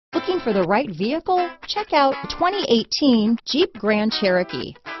Looking for the right vehicle? Check out 2018 Jeep Grand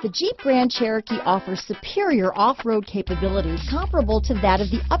Cherokee. The Jeep Grand Cherokee offers superior off-road capabilities comparable to that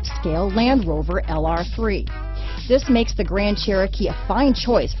of the upscale Land Rover LR3. This makes the Grand Cherokee a fine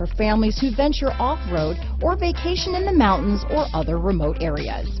choice for families who venture off-road or vacation in the mountains or other remote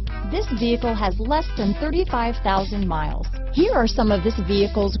areas. This vehicle has less than 35,000 miles. Here are some of this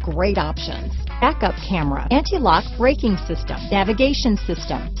vehicle's great options: backup camera, anti-lock braking system, navigation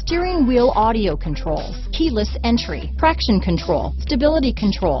system, steering wheel audio controls, keyless entry, traction control, stability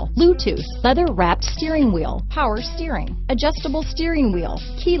control, Bluetooth, leather-wrapped steering wheel, power steering, adjustable steering wheel,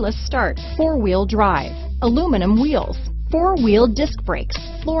 keyless start, four-wheel drive, aluminum wheels, four-wheel disc brakes,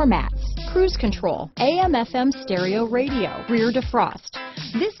 floor mats, cruise control, AM/FM stereo radio, rear defrost.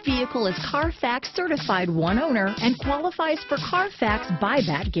 This vehicle is Carfax certified one owner and qualifies for Carfax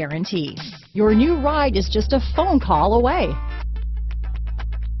buyback guarantee. Your new ride is just a phone call away.